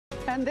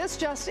And this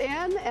just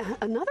in,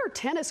 another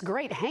tennis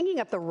great hanging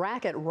up the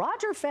racket.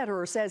 Roger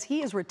Federer says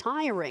he is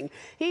retiring.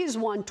 He's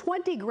won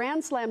 20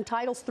 Grand Slam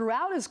titles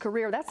throughout his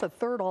career. That's the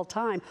third all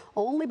time,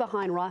 only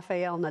behind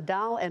Rafael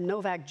Nadal and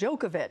Novak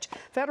Djokovic.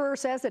 Federer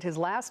says that his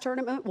last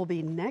tournament will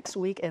be next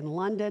week in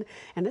London.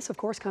 And this, of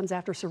course, comes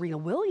after Serena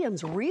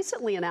Williams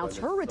recently announced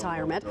her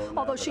retirement,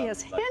 although she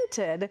has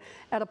hinted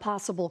at a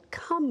possible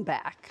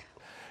comeback.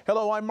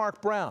 Hello, I'm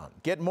Mark Brown.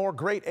 Get more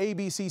great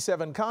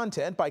ABC7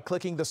 content by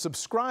clicking the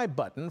subscribe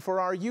button for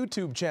our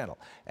YouTube channel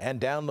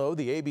and download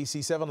the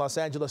ABC7 Los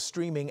Angeles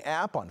streaming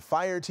app on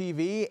Fire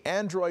TV,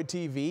 Android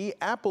TV,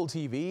 Apple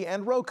TV,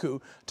 and Roku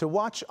to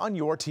watch on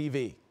your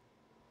TV.